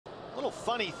Little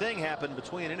funny thing happened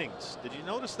between innings. Did you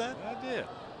notice that? I did.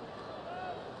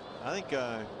 I think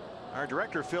our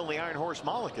director Phil the Iron Horse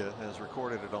Malika has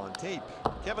recorded it on tape.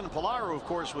 Kevin Pillar, of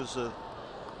course, was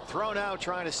thrown out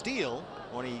trying to steal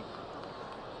when he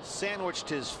sandwiched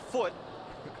his foot,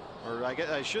 or I guess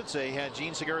I should say had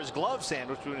Jean Segura's glove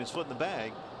sandwiched between his foot and the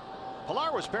bag.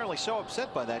 Pillar was apparently so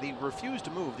upset by that he refused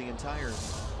to move the entire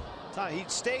time. He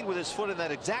stayed with his foot in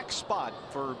that exact spot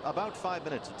for about 5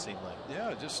 minutes, it seemed like.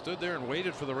 Yeah, just stood there and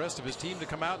waited for the rest of his team to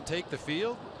come out and take the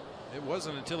field. It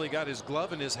wasn't until he got his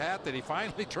glove and his hat that he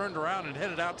finally turned around and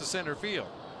headed out to center field.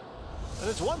 And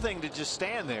it's one thing to just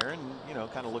stand there and, you know,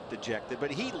 kind of look dejected,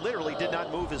 but he literally did not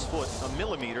move his foot a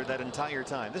millimeter that entire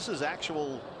time. This is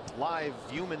actual live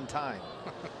human time.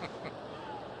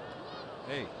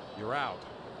 Hey, you're out.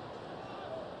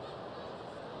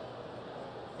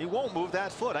 He won't move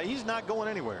that foot. He's not going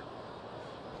anywhere.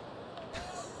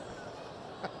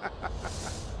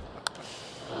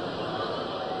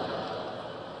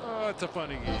 Oh, it's a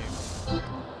funny game.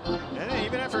 And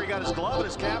even after he got his glove and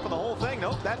his cap and the whole thing,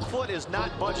 nope, that foot is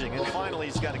not budging, and finally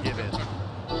he's got to give in.